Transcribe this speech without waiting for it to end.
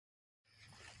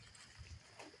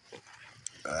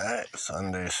Alright,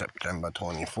 Sunday, September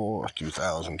 24th,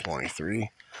 2023,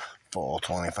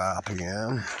 4:25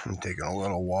 p.m. I'm taking a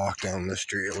little walk down the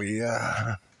street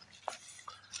here.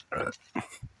 This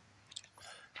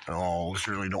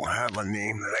really don't have a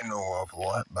name that I know of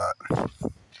what, but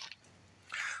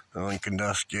the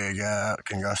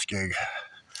Kunguskig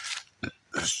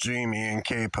Streamy and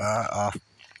K-Pot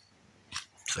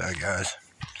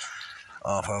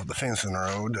off of the Filson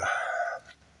Road.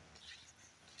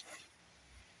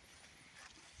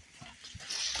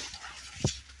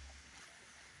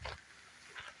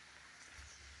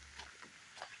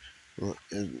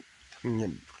 It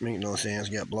make no sense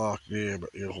get blocked there,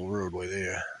 but there's a roadway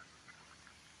there.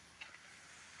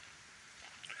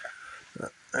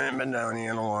 I ain't been down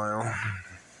here in a while.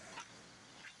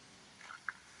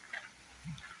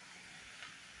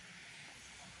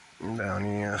 Down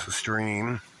here is a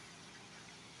stream.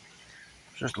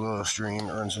 Just a little stream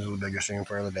that runs into a bigger stream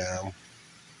further down.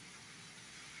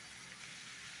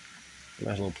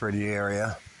 Nice little pretty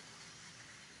area.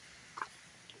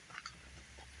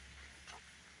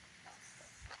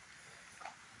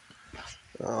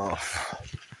 Oh,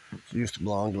 it used to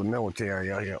belong to the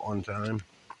military out here at one time.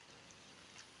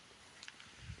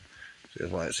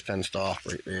 That's why it's fenced off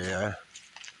right there.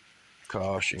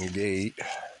 Caution gate.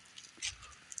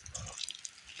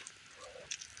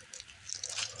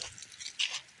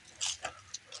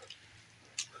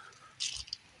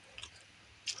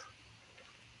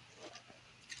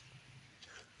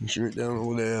 And straight down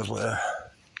over there is where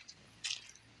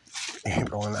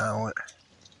April and I went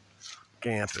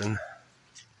camping.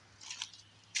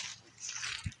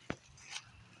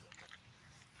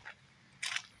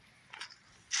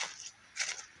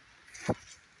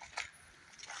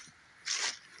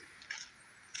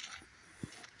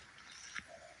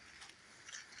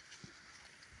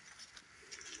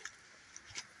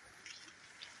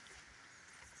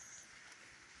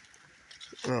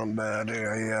 Not a bad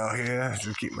area out here.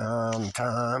 Just keep my eye on the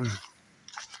time.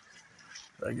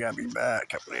 I gotta be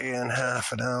back up there in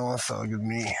half an hour, so it'll give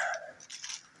me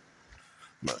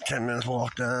about 10 minutes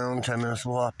walk down, 10 minutes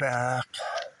walk back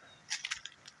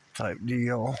type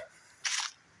deal.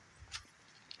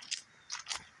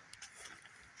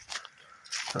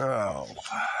 Oh,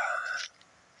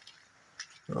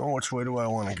 which way do I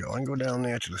want to go? I can go down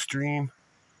there to the stream,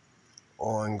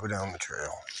 or I can go down the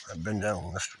trail. I've been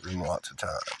down the stream lots of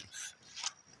times.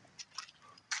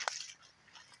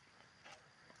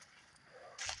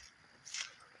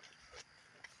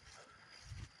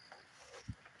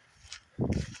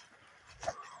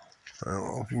 I don't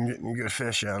know if you can get any good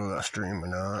fish out of that stream or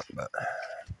not, but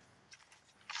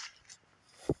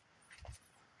I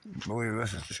believe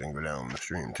this is just going to go down the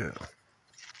stream too.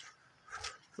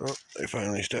 Oh, they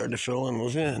finally started to fill in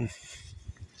was in.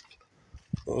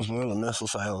 Those were the missile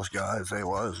silos guys, they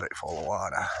full of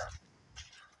water.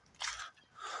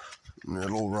 And the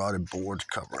little rotted boards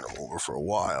covering them over for a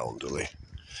while until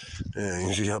and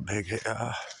you see how big they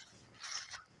are.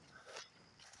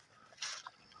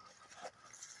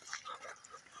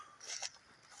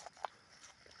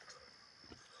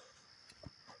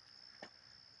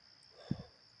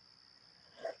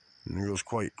 And it goes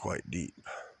quite deep.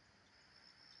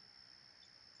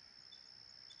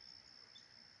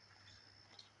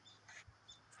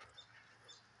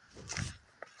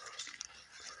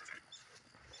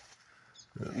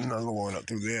 Another one up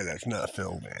through there that's not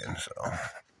filled in, so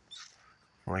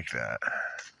like that.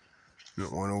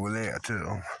 Got one over there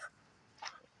too.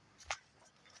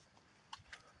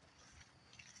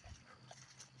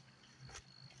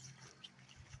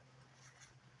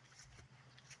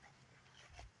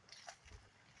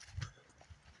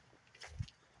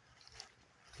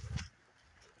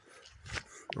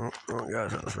 Oh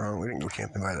guys, that was wrong. We didn't go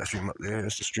camping by that stream up there.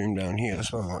 It's the stream down here.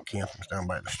 That's why I want camping down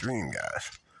by the stream,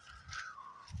 guys.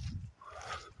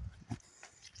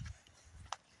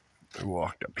 We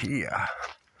walked up here.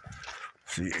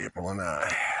 See April and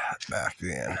I back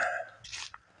then.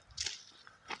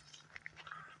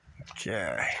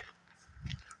 Okay.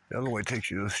 The other way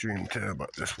takes you to the stream too,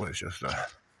 but this way is just a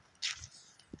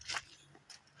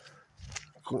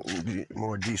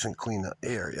more decent, clean up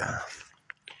area.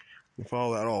 You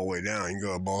follow that all the way down, you can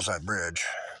go to Bullseye Bridge.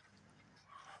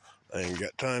 I ain't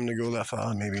got time to go that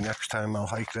far. Maybe next time I'll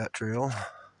hike that trail,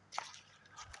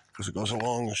 because it goes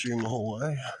along the stream the whole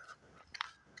way.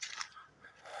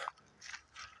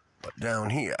 But down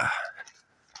here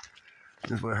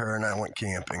is where her and I went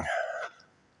camping.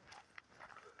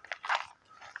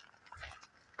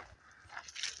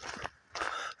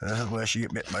 This is where she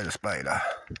get bit by the spider.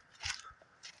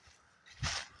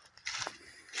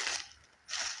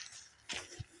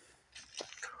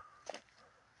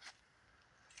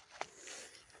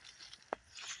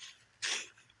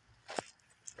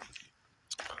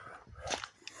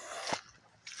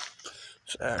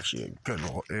 Actually a good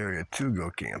little area to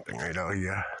go camping right out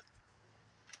here.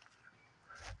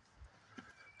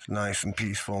 It's nice and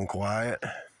peaceful and quiet.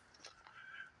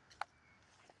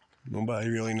 Nobody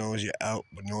really knows you're out,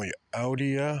 but know you're out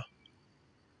here.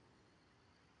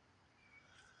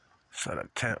 Set a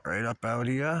tent right up out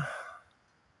here.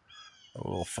 A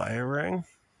little fire ring.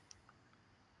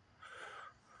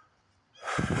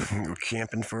 Go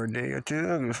camping for a day or two.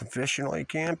 Go some fishing like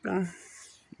camping.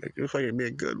 It looks like it'd be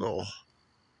a good little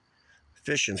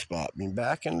fishing spot. I mean,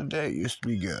 back in the day, it used to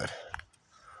be good.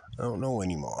 I don't know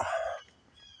anymore.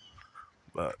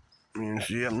 But, you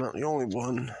see, I'm not the only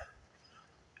one.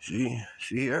 See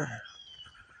here?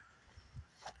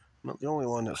 I'm not the only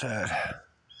one that's had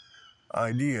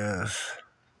ideas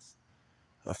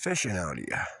of fishing out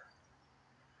here.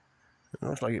 It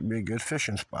looks like it'd be a good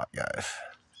fishing spot, guys.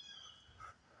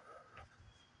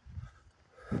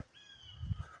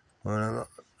 Well, I'm not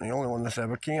the only one that's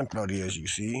ever camped out here, as you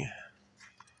see.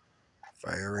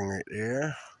 Fire ring right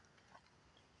there.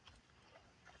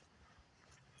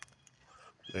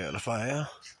 There's the fire.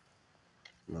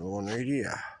 Another one right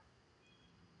here.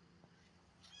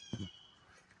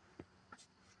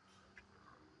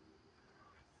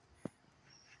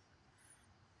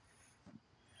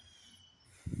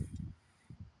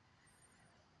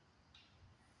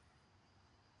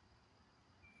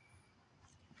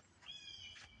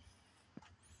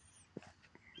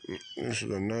 This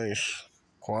is a nice,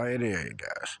 quiet area,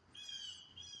 guys.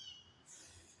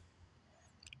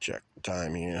 Check the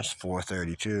time here. It's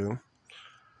 4:32.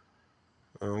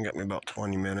 Got me about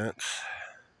 20 minutes.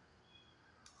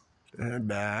 Head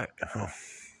back.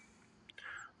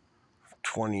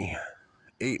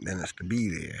 28 minutes to be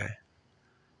there.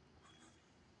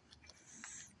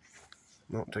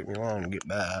 Won't take me long to get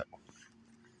back.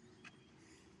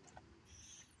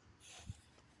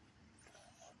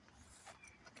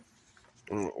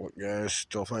 Look, guys,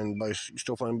 still find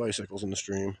bicycles in the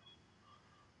stream.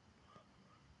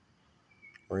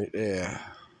 Right there.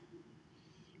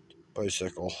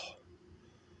 Bicycle.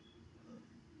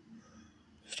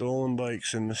 Stolen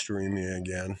bikes in the stream here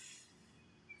again.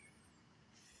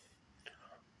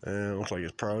 And it looks like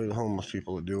it's probably the homeless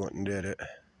people that do it and did it.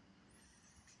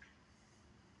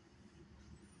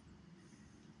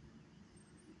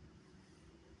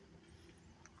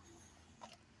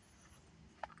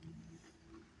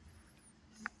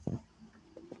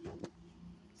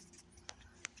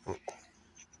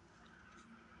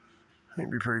 It'd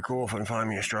be pretty cool if I can find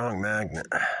me a strong magnet.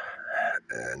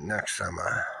 And next time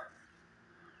I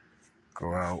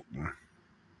go out and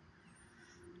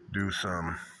do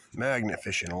some magnet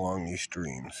fishing along these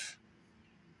streams.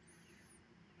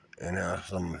 And have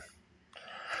some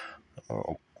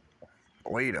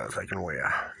waders I can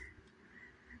wear.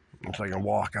 So I can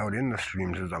walk out in the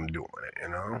streams as I'm doing it, you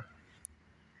know?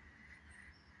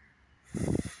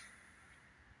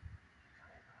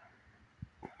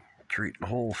 Treat the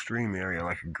whole stream area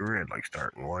like a grid, like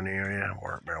start in one area,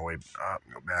 work my way up,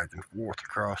 go back and forth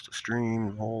across the stream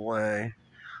the whole way,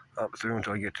 up through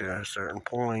until I get to a certain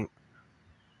point,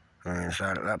 and then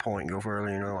start at that point and go further,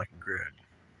 you know, like a grid.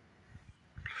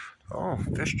 Oh,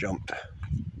 fish jumped.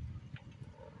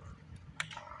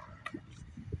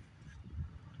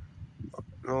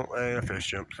 Oh, hey, a fish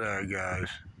jumped. Sorry, guys.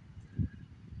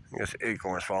 I guess the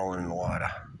acorn's falling in the water.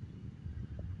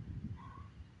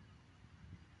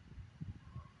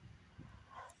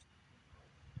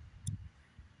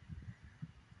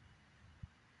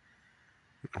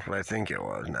 That's what I think it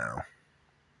was now.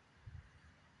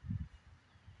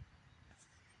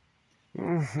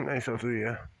 Nice of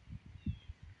you.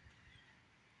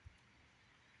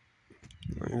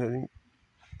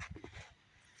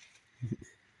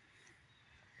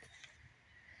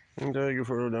 And go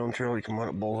further down trail, you come on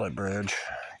up Bullseye Bridge.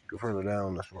 Go further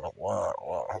down, that's where a lot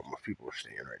of homeless people are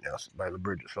staying right now, by the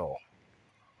bridge itself.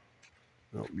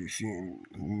 Don't be seeing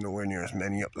nowhere near as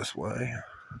many up this way,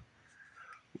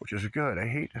 which is good. I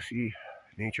hate to see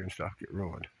nature and stuff get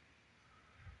ruined.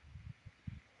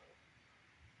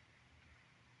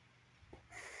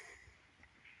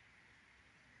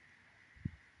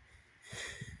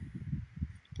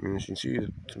 I mean, as you can see,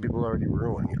 some people already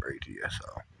ruining it right here,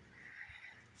 so.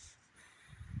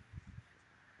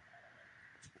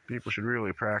 People should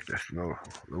really practice the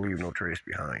leave no trace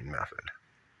behind method.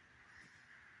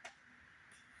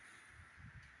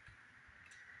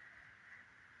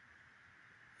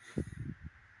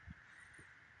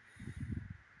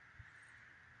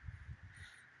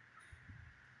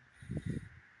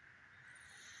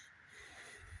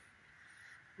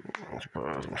 I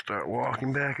suppose I'll start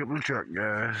walking back up the truck,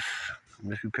 guys.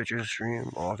 Miss you pictures of the stream,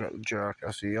 walk up the truck.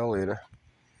 I'll see y'all later.